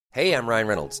Hey, I'm Ryan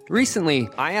Reynolds. Recently,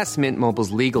 I asked Mint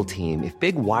Mobile's legal team if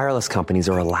big wireless companies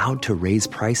are allowed to raise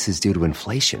prices due to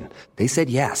inflation. They said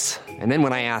yes. And then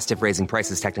when I asked if raising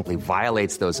prices technically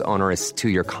violates those onerous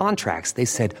two-year contracts, they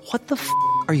said, "What the f***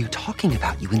 are you talking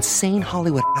about, you insane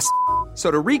Hollywood ass?" So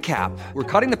to recap, we're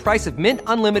cutting the price of Mint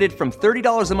Unlimited from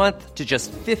 $30 a month to just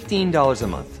 $15 a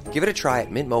month. Give it a try at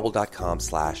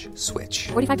mintmobile.com/switch.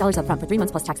 $45 up front for 3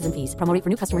 months plus taxes and fees. Promo rate for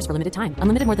new customers for limited time.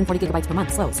 Unlimited more than 40 gigabytes per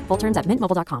month. Slows full terms at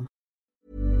mintmobile.com.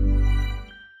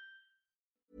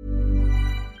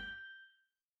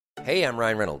 Hey, I'm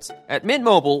Ryan Reynolds. At Mint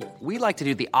Mobile, we like to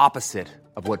do the opposite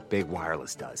of what Big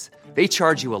Wireless does. They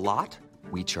charge you a lot,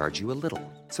 we charge you a little.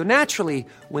 So naturally,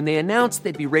 when they announced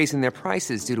they'd be raising their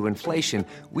prices due to inflation,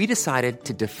 we decided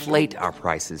to deflate our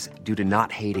prices due to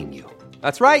not hating you.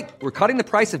 That's right. We're cutting the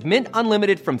price of Mint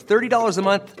Unlimited from $30 a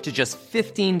month to just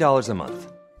 $15 a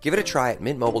month. Give it a try at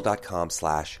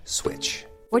mintmobile.com/switch.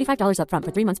 $45 up front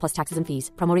for 3 months plus taxes and fees.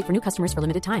 Promo rate for new customers for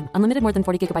limited time. Unlimited more than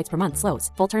 40 gigabytes per month.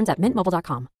 Slows full terms at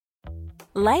mintmobile.com.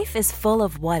 Life is full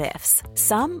of what-ifs.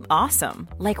 Some awesome,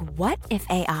 like what if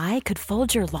AI could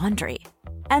fold your laundry?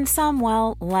 And some,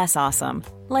 well, less awesome,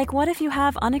 like what if you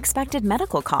have unexpected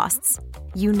medical costs?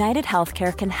 United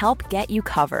Healthcare can help get you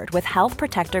covered with Health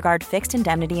Protector Guard fixed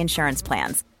indemnity insurance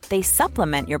plans. They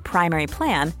supplement your primary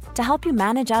plan to help you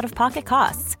manage out-of-pocket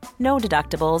costs. No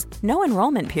deductibles, no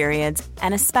enrollment periods,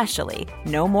 and especially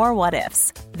no more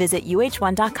what-ifs. Visit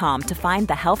uh1.com to find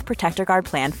the Health Protector Guard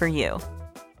plan for you.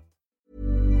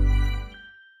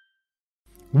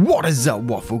 What is up,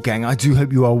 Waffle Gang? I do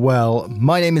hope you are well.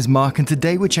 My name is Mark, and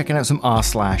today we're checking out some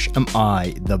r/am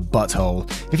I the butthole.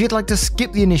 If you'd like to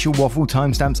skip the initial waffle,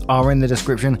 timestamps are in the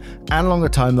description and along the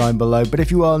timeline below. But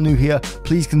if you are new here,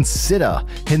 please consider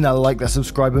hitting that like, that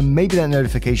subscribe, and maybe that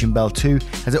notification bell too,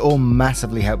 as it all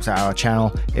massively helps out our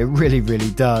channel. It really,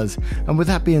 really does. And with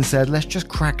that being said, let's just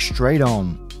crack straight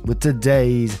on with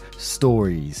today's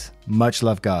stories. Much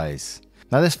love, guys.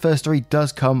 Now, this first story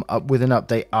does come up with an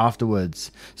update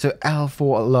afterwards. So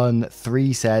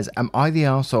L4Lun3 says, "Am I the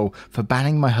arsehole for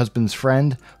banning my husband's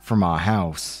friend from our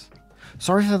house?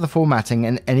 Sorry for the formatting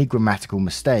and any grammatical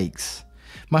mistakes.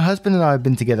 My husband and I have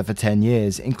been together for 10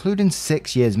 years, including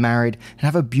 6 years married, and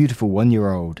have a beautiful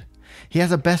 1-year-old. He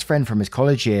has a best friend from his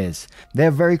college years. They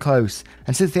are very close,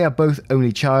 and since they are both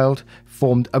only child,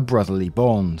 formed a brotherly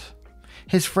bond.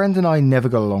 His friend and I never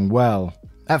got along well.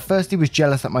 At first he was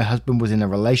jealous that my husband was in a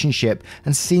relationship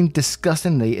and seemed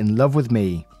disgustingly in love with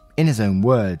me, in his own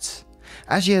words.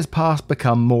 As years passed,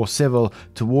 become more civil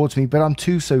towards me, but I'm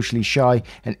too socially shy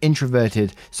and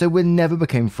introverted, so we never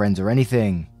became friends or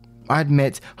anything. I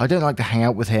admit I don't like to hang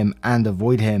out with him and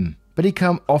avoid him, but he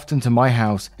come often to my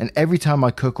house, and every time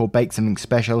I cook or bake something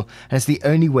special, and it's the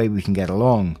only way we can get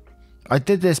along. I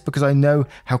did this because I know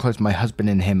how close my husband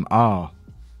and him are.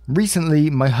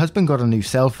 Recently, my husband got a new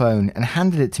cell phone and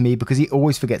handed it to me because he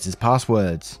always forgets his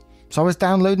passwords. So I was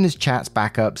downloading his chat's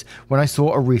backups when I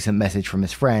saw a recent message from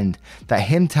his friend that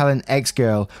him telling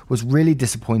ex-girl was really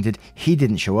disappointed he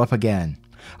didn't show up again.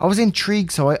 I was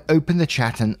intrigued, so I opened the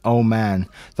chat and oh man,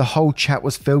 the whole chat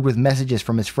was filled with messages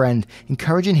from his friend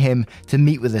encouraging him to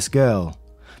meet with this girl.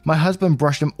 My husband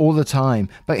brushed him all the time,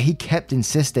 but he kept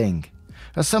insisting.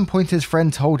 At some point his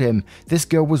friend told him this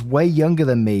girl was way younger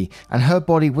than me and her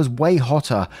body was way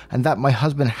hotter, and that my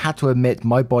husband had to admit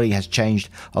my body has changed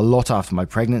a lot after my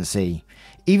pregnancy.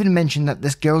 Even mentioned that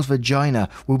this girl's vagina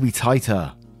will be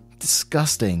tighter.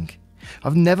 Disgusting.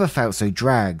 I've never felt so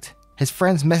dragged. His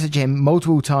friends messaged him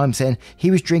multiple times saying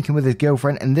he was drinking with his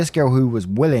girlfriend and this girl who was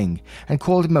willing, and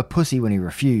called him a pussy when he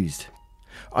refused.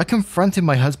 I confronted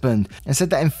my husband and said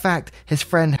that in fact his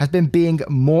friend has been being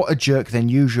more a jerk than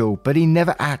usual, but he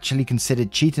never actually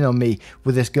considered cheating on me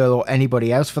with this girl or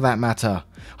anybody else for that matter.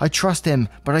 I trust him,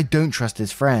 but I don't trust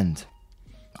his friend.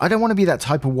 I don't want to be that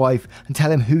type of wife and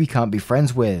tell him who he can't be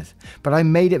friends with, but I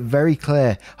made it very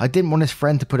clear I didn't want his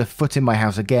friend to put a foot in my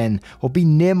house again or be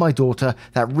near my daughter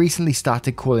that recently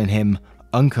started calling him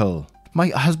uncle. My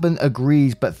husband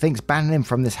agrees but thinks banning him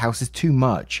from this house is too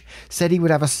much. Said he would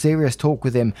have a serious talk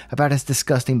with him about his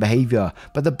disgusting behaviour,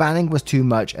 but the banning was too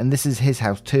much and this is his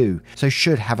house too, so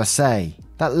should have a say.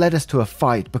 That led us to a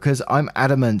fight because I'm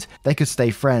adamant they could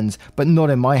stay friends, but not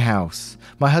in my house.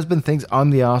 My husband thinks I'm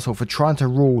the arsehole for trying to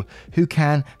rule who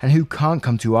can and who can't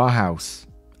come to our house.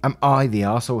 Am I the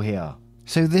arsehole here?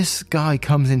 So this guy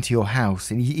comes into your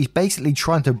house and he's basically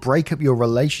trying to break up your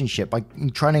relationship by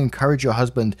trying to encourage your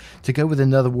husband to go with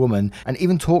another woman, and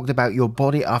even talked about your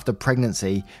body after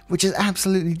pregnancy, which is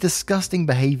absolutely disgusting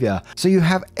behavior. So you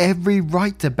have every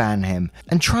right to ban him.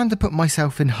 And trying to put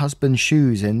myself in husband's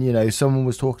shoes, and someone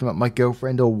was talking about my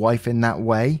girlfriend or wife in that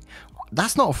way,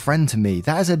 That's not a friend to me.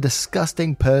 That is a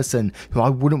disgusting person who I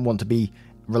wouldn't want to be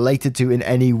related to in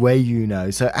any way, you know.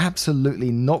 So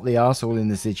absolutely not the arsehole in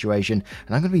this situation,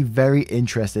 and I'm going to be very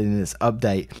interested in this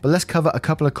update. But let's cover a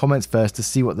couple of comments first to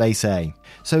see what they say.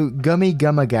 So Gummy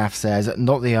Gummagaff says,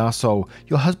 not the arsehole.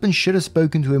 Your husband should have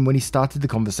spoken to him when he started the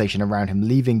conversation around him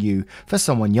leaving you for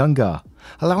someone younger.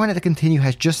 Allowing it to continue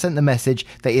has just sent the message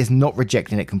that he is not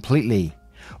rejecting it completely.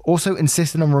 Also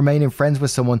insisting on remaining friends with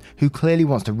someone who clearly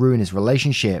wants to ruin his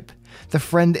relationship. The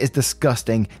friend is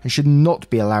disgusting and should not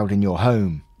be allowed in your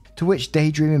home. To which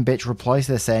Daydreaming Bitch replies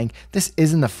to this saying, this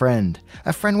isn't a friend.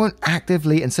 A friend won't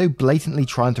actively and so blatantly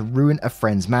trying to ruin a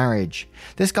friend's marriage.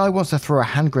 This guy wants to throw a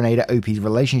hand grenade at OP's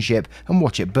relationship and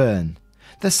watch it burn.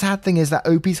 The sad thing is that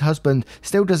OP's husband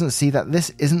still doesn't see that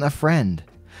this isn't a friend.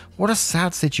 What a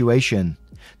sad situation.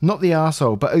 Not the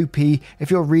arsehole, but OP, if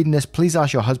you're reading this, please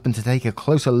ask your husband to take a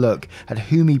closer look at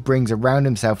whom he brings around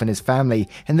himself and his family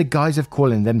in the guise of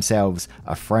calling themselves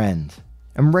a friend.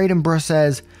 And Raiden Bruh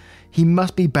says, he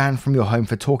must be banned from your home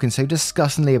for talking so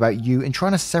disgustingly about you and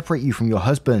trying to separate you from your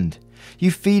husband.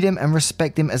 You feed him and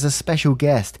respect him as a special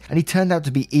guest, and he turned out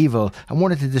to be evil and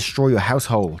wanted to destroy your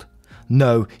household.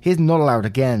 No, he is not allowed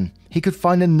again. He could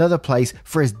find another place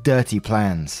for his dirty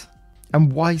plans.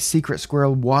 And Wise Secret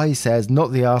Squirrel Y says,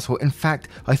 not the arsehole. In fact,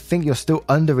 I think you're still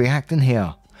underreacting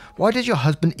here. Why does your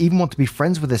husband even want to be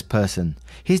friends with this person?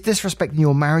 He's disrespecting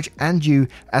your marriage and you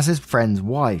as his friend's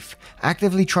wife,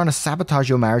 actively trying to sabotage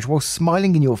your marriage while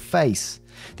smiling in your face.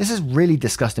 This is really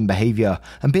disgusting behavior,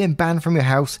 and being banned from your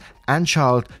house and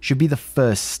child should be the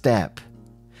first step.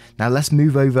 Now let's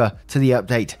move over to the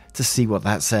update to see what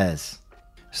that says.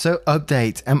 So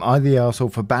update, am I the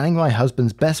arsehole for banning my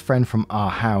husband's best friend from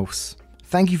our house?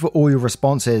 Thank you for all your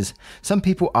responses. Some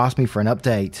people asked me for an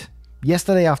update.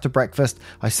 Yesterday after breakfast,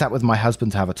 I sat with my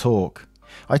husband to have a talk.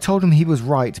 I told him he was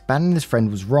right, banning his friend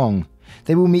was wrong.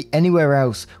 They will meet anywhere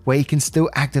else where he can still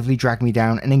actively drag me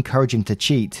down and encourage him to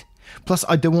cheat. Plus,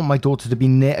 I don't want my daughter to be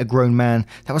near a grown man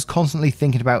that was constantly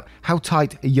thinking about how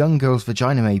tight a young girl's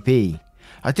vagina may be.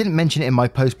 I didn't mention it in my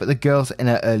post, but the girl's in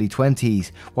her early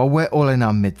 20s, while we're all in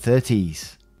our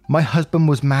mid-30s. My husband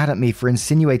was mad at me for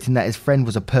insinuating that his friend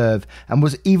was a perv, and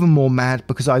was even more mad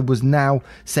because I was now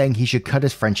saying he should cut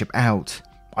his friendship out.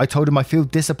 I told him I feel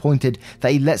disappointed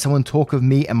that he let someone talk of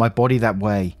me and my body that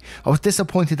way. I was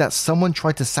disappointed that someone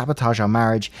tried to sabotage our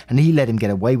marriage and he let him get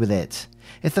away with it.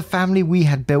 If the family we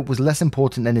had built was less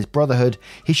important than his brotherhood,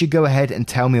 he should go ahead and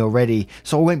tell me already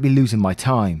so I won't be losing my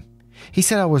time. He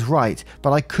said I was right,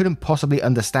 but I couldn't possibly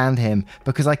understand him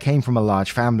because I came from a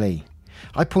large family.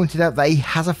 I pointed out that he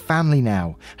has a family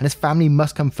now, and his family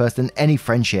must come first in any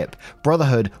friendship,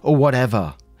 brotherhood, or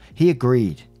whatever. He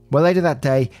agreed. Well, later that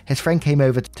day, his friend came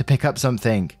over to pick up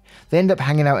something. They ended up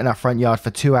hanging out in our front yard for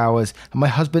 2 hours, and my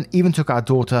husband even took our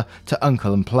daughter to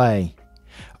uncle and play.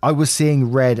 I was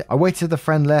seeing red. I waited till the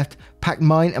friend left, packed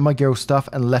mine and my girl's stuff,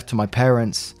 and left to my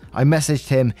parents. I messaged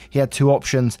him. He had two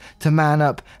options: to man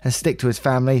up and stick to his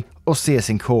family, or see us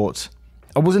in court.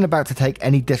 I wasn't about to take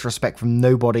any disrespect from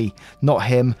nobody, not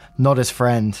him, not his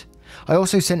friend. I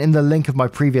also sent him the link of my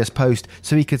previous post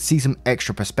so he could see some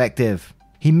extra perspective.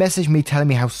 He messaged me telling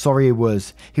me how sorry he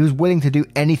was. He was willing to do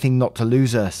anything not to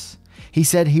lose us. He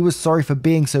said he was sorry for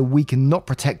being so weak and not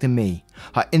protecting me,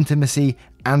 our intimacy,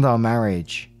 and our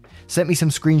marriage. Sent me some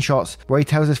screenshots where he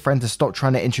tells his friend to stop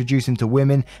trying to introduce him to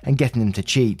women and getting him to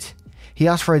cheat. He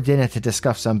asked for a dinner to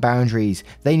discuss some boundaries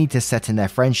they need to set in their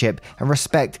friendship and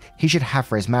respect he should have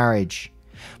for his marriage.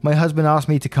 My husband asked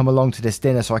me to come along to this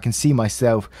dinner so I can see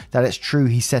myself that it's true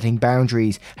he's setting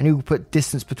boundaries and he will put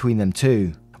distance between them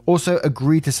too. Also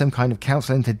agreed to some kind of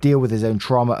counselling to deal with his own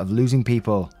trauma of losing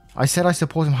people. I said I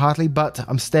support him heartily, but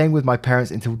I'm staying with my parents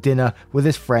until dinner with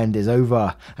his friend is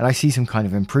over and I see some kind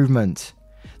of improvement.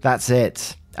 That's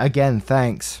it. Again,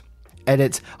 thanks.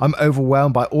 Edit, I'm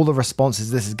overwhelmed by all the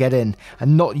responses this is getting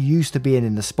and not used to being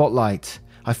in the spotlight.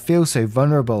 I feel so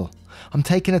vulnerable. I'm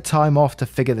taking a time off to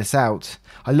figure this out.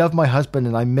 I love my husband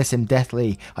and I miss him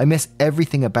deathly. I miss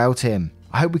everything about him.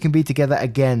 I hope we can be together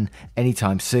again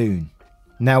anytime soon.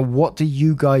 Now, what do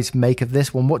you guys make of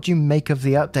this one? What do you make of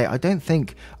the update? I don't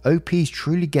think OP's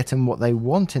truly getting what they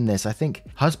want in this. I think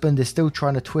husband is still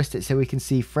trying to twist it so we can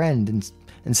see friend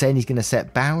and saying he's going to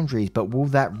set boundaries, but will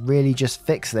that really just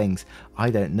fix things?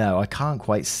 I don't know. I can't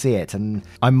quite see it, and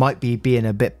I might be being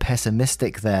a bit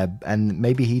pessimistic there, and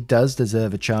maybe he does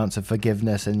deserve a chance of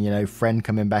forgiveness and, friend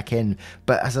coming back in.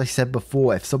 But as I said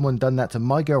before, if someone done that to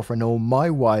my girlfriend or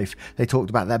my wife, they talked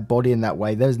about their body in that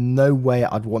way, there's no way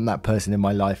I'd want that person in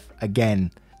my life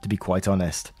again, to be quite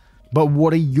honest. But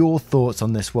what are your thoughts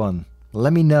on this one?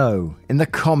 Let me know in the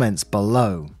comments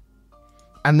below.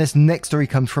 And this next story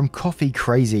comes from Coffee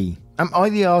Crazy. Am I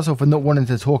the arsehole for not wanting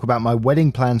to talk about my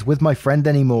wedding plans with my friend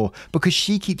anymore because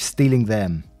she keeps stealing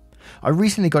them? I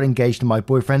recently got engaged to my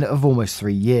boyfriend of almost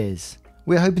 3 years.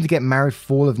 We are hoping to get married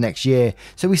fall of next year,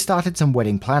 so we started some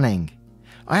wedding planning.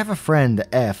 I have a friend,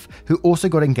 F, who also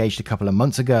got engaged a couple of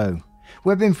months ago.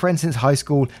 We've been friends since high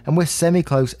school and we're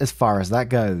semi-close as far as that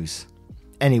goes.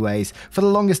 Anyways, for the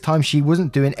longest time she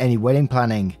wasn't doing any wedding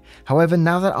planning. However,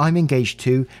 now that I'm engaged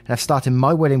too and have started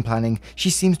my wedding planning, she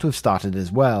seems to have started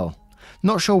as well.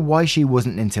 Not sure why she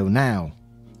wasn't until now.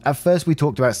 At first we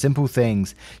talked about simple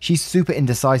things. She's super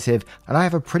indecisive and I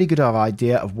have a pretty good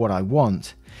idea of what I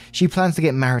want. She plans to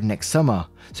get married next summer,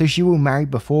 so she will marry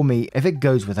before me if it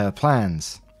goes with her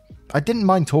plans. I didn't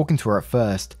mind talking to her at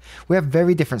first. We have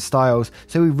very different styles,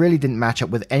 so we really didn't match up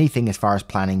with anything as far as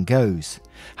planning goes.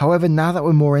 However, now that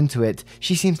we're more into it,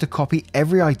 she seems to copy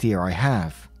every idea I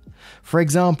have. For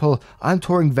example, I'm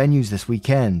touring venues this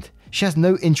weekend. She has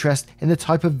no interest in the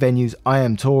type of venues I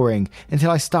am touring until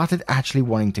I started actually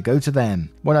wanting to go to them,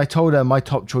 when I told her my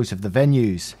top choice of the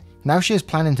venues. Now she is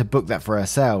planning to book that for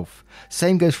herself.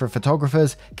 Same goes for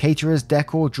photographers, caterers,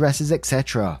 decor, dresses,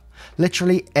 etc.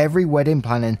 Literally every wedding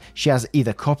planning she has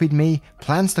either copied me,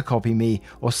 plans to copy me,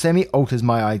 or semi-alters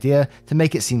my idea to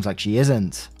make it seem like she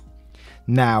isn't.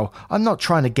 Now, I'm not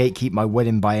trying to gatekeep my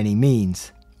wedding by any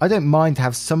means. I don't mind to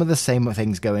have some of the same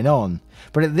things going on,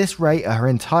 but at this rate her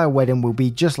entire wedding will be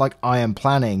just like I am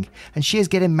planning, and she is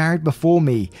getting married before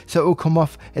me, so it will come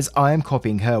off as I am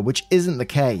copying her, which isn't the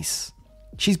case.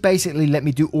 She's basically let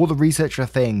me do all the research for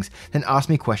things, then ask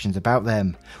me questions about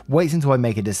them, waits until I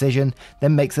make a decision,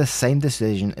 then makes the same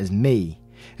decision as me.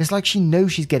 It's like she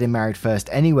knows she's getting married first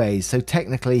anyways, so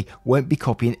technically won't be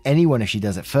copying anyone if she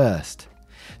does it first.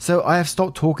 So I have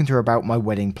stopped talking to her about my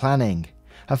wedding planning.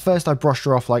 At first I brushed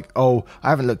her off like, oh, I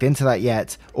haven't looked into that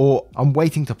yet, or I'm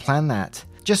waiting to plan that,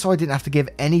 just so I didn't have to give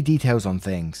any details on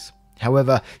things.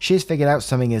 However, she has figured out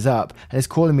something is up and is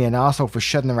calling me an arsehole for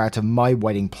shutting her out of my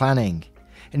wedding planning.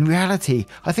 In reality,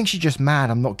 I think she's just mad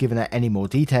I'm not giving her any more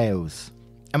details.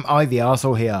 Am I the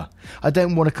arsehole here? I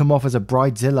don't want to come off as a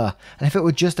bridezilla, and if it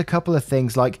were just a couple of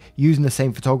things like using the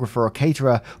same photographer or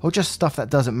caterer, or just stuff that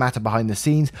doesn't matter behind the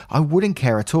scenes, I wouldn't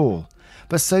care at all.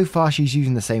 But so far she's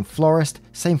using the same florist,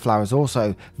 same flowers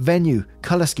also, venue,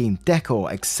 colour scheme,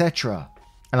 decor, etc.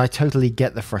 And I totally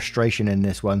get the frustration in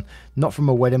this one, not from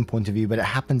a wedding point of view, but it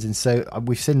happens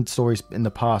we've seen stories in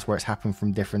the past where it's happened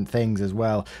from different things as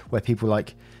well, where people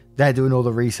they're doing all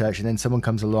the research and then someone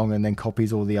comes along and then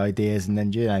copies all the ideas and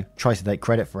then, tries to take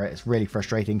credit for it. It's really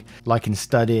frustrating. Like in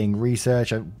studying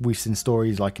research, we've seen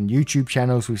stories like in YouTube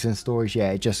channels, we've seen stories,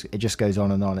 it just goes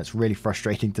on and on. It's really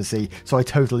frustrating to see, so I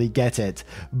totally get it.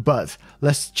 But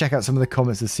let's check out some of the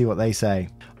comments to see what they say.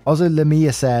 Ozo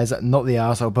Lamia says, not the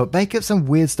arsehole, but make up some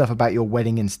weird stuff about your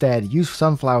wedding instead. Use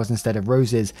sunflowers instead of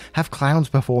roses. Have clowns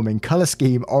performing. Colour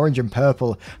scheme, orange and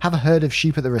purple. Have a herd of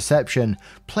sheep at the reception.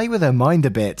 Play with her mind a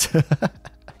bit.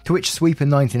 To which Sweeper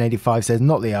 1985 says,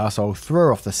 not the arsehole, throw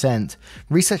her off the scent.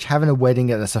 Research having a wedding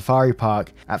at the safari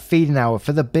park at feeding hour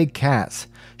for the big cats.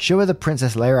 Show her the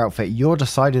Princess Leia outfit you're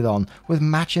decided on with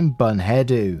matching bun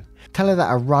hairdo. Tell her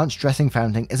that a ranch dressing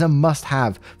fountain is a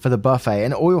must-have for the buffet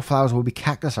and all your flowers will be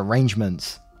cactus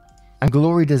arrangements. And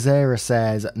Glory Desera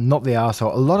says, not the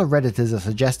arsehole, a lot of Redditors are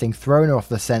suggesting throwing her off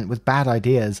the scent with bad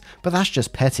ideas, but that's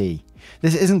just petty.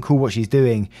 This isn't cool what she's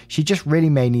doing, she just really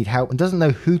may need help and doesn't know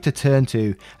who to turn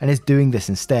to and is doing this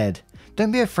instead.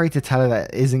 Don't be afraid to tell her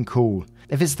that it isn't cool.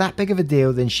 If it's that big of a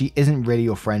deal then she isn't really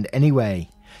your friend anyway.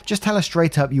 Just tell her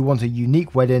straight up you want a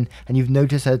unique wedding and you've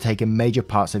noticed her taking major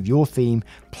parts of your theme,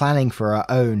 planning for her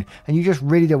own, and you just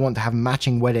really don't want to have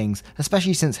matching weddings,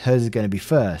 especially since hers is going to be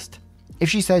first. If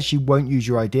she says she won't use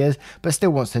your ideas but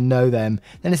still wants to know them,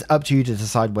 then it's up to you to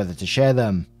decide whether to share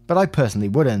them. But I personally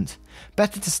wouldn't.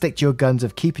 Better to stick to your guns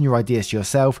of keeping your ideas to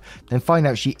yourself than find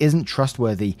out she isn't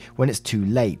trustworthy when it's too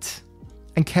late.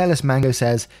 And Careless Mango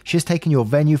says, she has taken your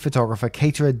venue, photographer,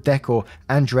 caterer, decor,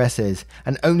 and dresses,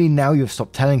 and only now you've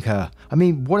stopped telling her. I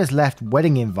mean, what is left?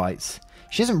 Wedding invites.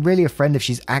 She isn't really a friend if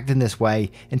she's acting this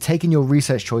way and taking your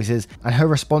research choices and her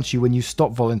response to you when you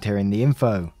stop volunteering the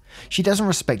info. She doesn't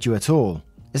respect you at all.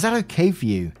 Is that okay for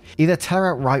you? Either tell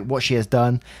her outright what she has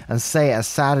done and say it has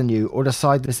saddened you, or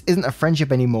decide this isn't a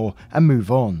friendship anymore and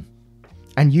move on.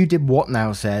 And You Did What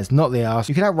Now says, not the arse,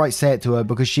 you can outright say it to her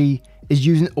because she is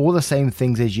using all the same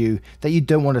things as you that you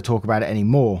don't want to talk about it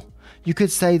anymore. You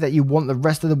could say that you want the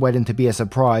rest of the wedding to be a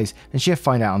surprise and she'll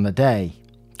find out on the day.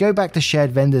 Go back to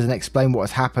shared vendors and explain what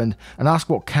has happened and ask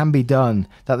what can be done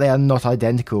that they are not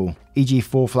identical, e.g.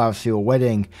 4 flowers for your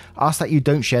wedding. Ask that you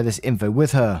don't share this info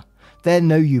with her. They'll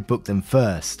know you booked them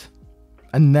first.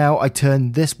 And now I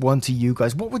turn this one to you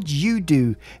guys. What would you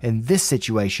do in this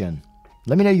situation?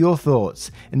 Let me know your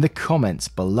thoughts in the comments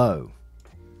below.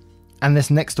 And this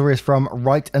next story is from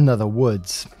Write Another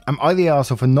Woods. Am I the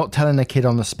arsehole for not telling a kid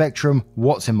on the spectrum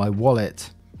what's in my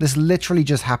wallet? This literally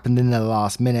just happened in the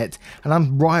last minute, and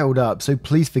I'm riled up, so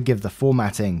please forgive the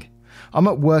formatting. I'm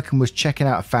at work and was checking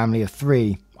out a family of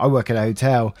 3. I work at a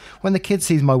hotel, when the kid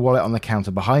sees my wallet on the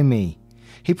counter behind me.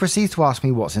 He proceeds to ask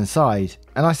me what's inside,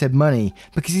 and I said money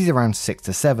because he's around 6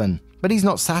 to 7, but he's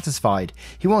not satisfied.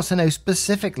 He wants to know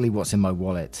specifically what's in my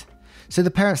wallet. So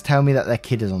the parents tell me that their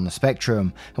kid is on the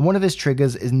spectrum, and one of his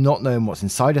triggers is not knowing what's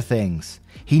inside of things.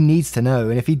 He needs to know,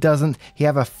 and if he doesn't, he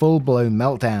have a full-blown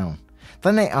meltdown.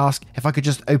 Then they ask if I could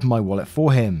just open my wallet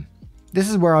for him. This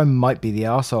is where I might be the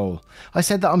arsehole. I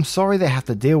said that I'm sorry they have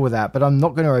to deal with that, but I'm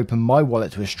not going to open my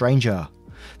wallet to a stranger.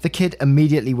 The kid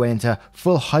immediately went into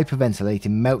full hyperventilating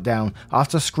meltdown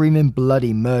after screaming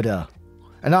bloody murder.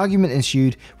 An argument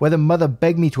ensued where the mother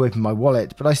begged me to open my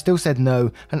wallet, but I still said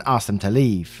no and asked them to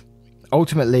leave.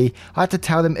 Ultimately, I had to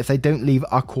tell them if they don't leave,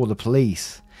 I'll call the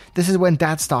police. This is when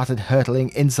Dad started hurtling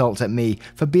insults at me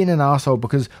for being an arsehole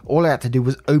because all I had to do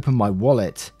was open my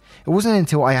wallet. It wasn't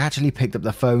until I actually picked up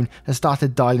the phone and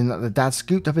started dialing that the dad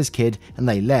scooped up his kid and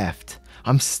they left.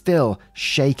 I'm still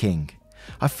shaking.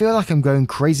 I feel like I'm going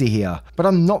crazy here, but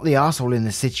I'm not the arsehole in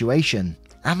this situation.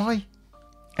 Am I?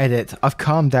 Edit. I've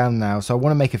calmed down now, so I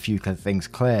want to make a few things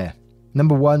clear.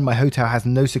 Number 1, my hotel has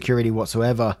no security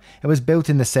whatsoever. It was built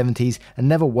in the 70s and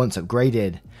never once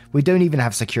upgraded. We don't even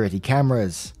have security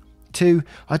cameras. 2,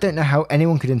 I don't know how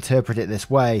anyone could interpret it this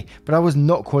way, but I was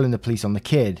not calling the police on the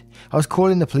kid. I was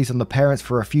calling the police on the parents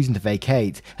for refusing to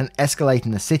vacate and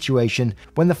escalating the situation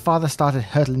when the father started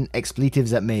hurtling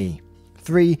expletives at me.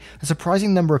 3, a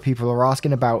surprising number of people are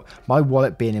asking about my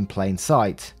wallet being in plain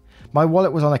sight. My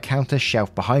wallet was on a counter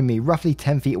shelf behind me, roughly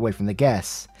 10 feet away from the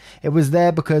guests. It was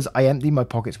there because I empty my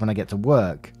pockets when I get to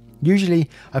work. Usually,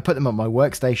 I put them at my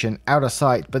workstation, out of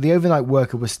sight, but the overnight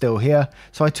worker was still here,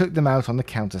 so I took them out on the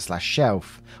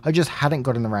counter/shelf. I just hadn't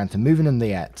gotten around to moving them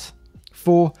yet.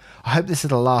 4, I hope this is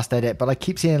the last edit, but I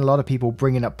keep seeing a lot of people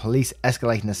bringing up police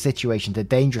escalating the situation to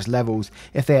dangerous levels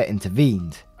if they are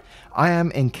intervened. I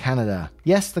am in Canada.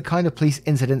 Yes, the kind of police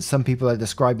incidents some people are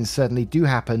describing certainly do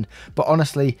happen, but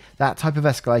honestly, that type of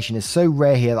escalation is so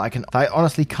rare here that I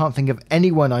honestly can't think of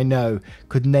anyone I know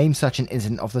could name such an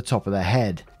incident off the top of their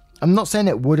head. I'm not saying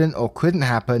it wouldn't or couldn't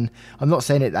happen. I'm not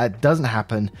saying that doesn't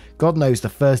happen. God knows the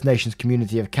First Nations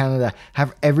community of Canada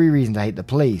have every reason to hate the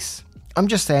police. I'm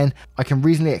just saying I can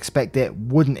reasonably expect it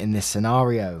wouldn't in this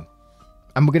scenario.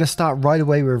 And we're going to start right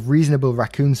away with Reasonable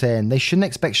Raccoon saying they shouldn't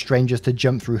expect strangers to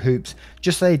jump through hoops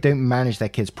just so they don't manage their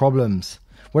kids' problems.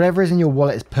 Whatever is in your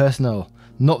wallet is personal,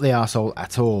 not the arsehole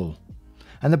at all.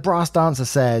 And the Brass Dancer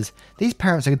says, these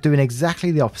parents are doing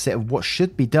exactly the opposite of what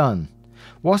should be done.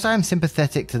 Whilst I am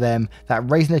sympathetic to them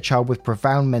that raising a child with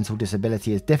profound mental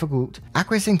disability is difficult,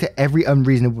 acquiescing to every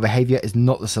unreasonable behaviour is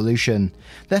not the solution.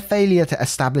 Their failure to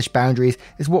establish boundaries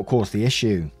is what caused the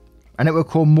issue. And it will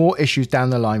cause more issues down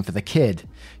the line for the kid.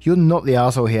 You're not the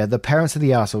arsehole here, the parents are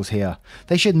the arseholes here.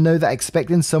 They should know that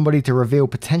expecting somebody to reveal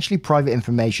potentially private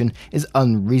information is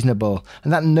unreasonable,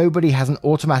 and that nobody has an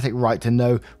automatic right to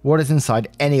know what is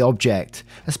inside any object,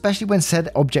 especially when said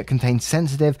object contains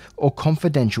sensitive or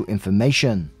confidential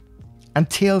information. And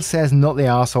Teal says not the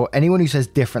arsehole, anyone who says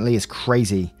differently is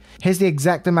crazy. Here's the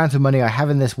exact amount of money I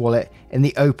have in this wallet in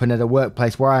the open at a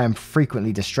workplace where I am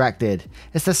frequently distracted.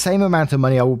 It's the same amount of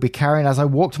money I will be carrying as I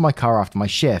walk to my car after my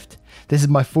shift. This is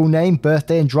my full name,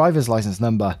 birthday and driver's license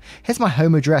number. Here's my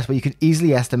home address where you can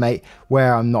easily estimate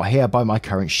where I'm not here by my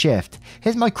current shift.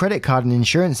 Here's my credit card and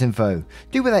insurance info.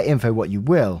 Do with that info what you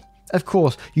will. Of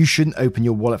course, you shouldn't open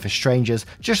your wallet for strangers,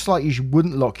 just like you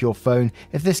wouldn't lock your phone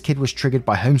if this kid was triggered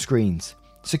by home screens.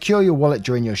 Secure your wallet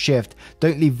during your shift,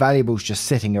 don't leave valuables just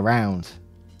sitting around.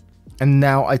 And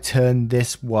now I turn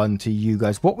this one to you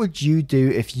guys. What would you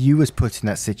do if you was put in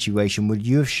that situation? Would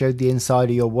you have showed the inside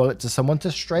of your wallet to someone,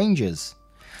 to strangers?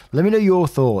 Let me know your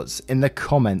thoughts in the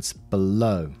comments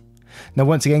below. Now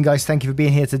once again guys, thank you for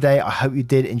being here today. I hope you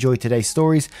did enjoy today's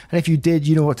stories, and if you did,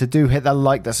 you know what to do. Hit that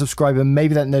like, that subscribe, and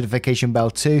maybe that notification bell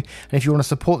too. And if you want to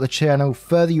support the channel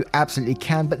further, you absolutely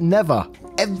can, but never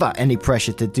ever any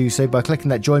pressure to do so by clicking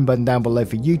that join button down below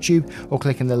for YouTube, or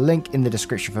clicking the link in the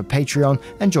description for Patreon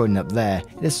and joining up there.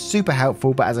 It is super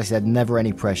helpful, but as I said, never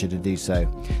any pressure to do so.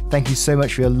 Thank you so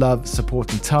much for your love,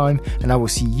 support and time, and I will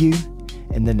see you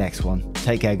in the next one.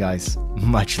 Take care guys,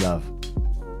 much love.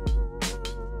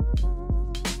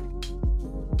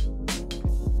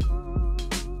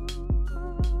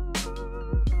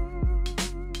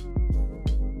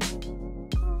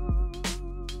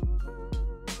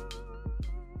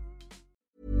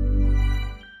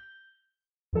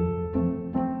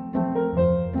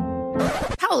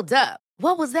 Hold up.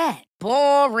 What was that?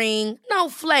 Boring. No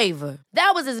flavor.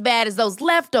 That was as bad as those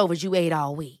leftovers you ate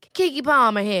all week. Keke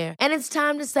Palmer here, and it's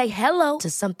time to say hello to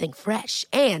something fresh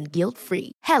and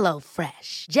guilt-free. Hello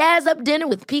Fresh. Jazz up dinner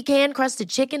with pecan-crusted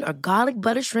chicken or garlic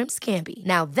butter shrimp scampi.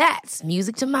 Now that's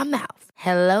music to my mouth.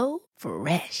 Hello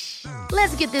Fresh.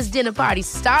 Let's get this dinner party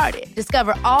started.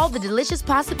 Discover all the delicious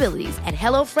possibilities at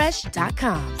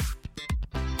HelloFresh.com.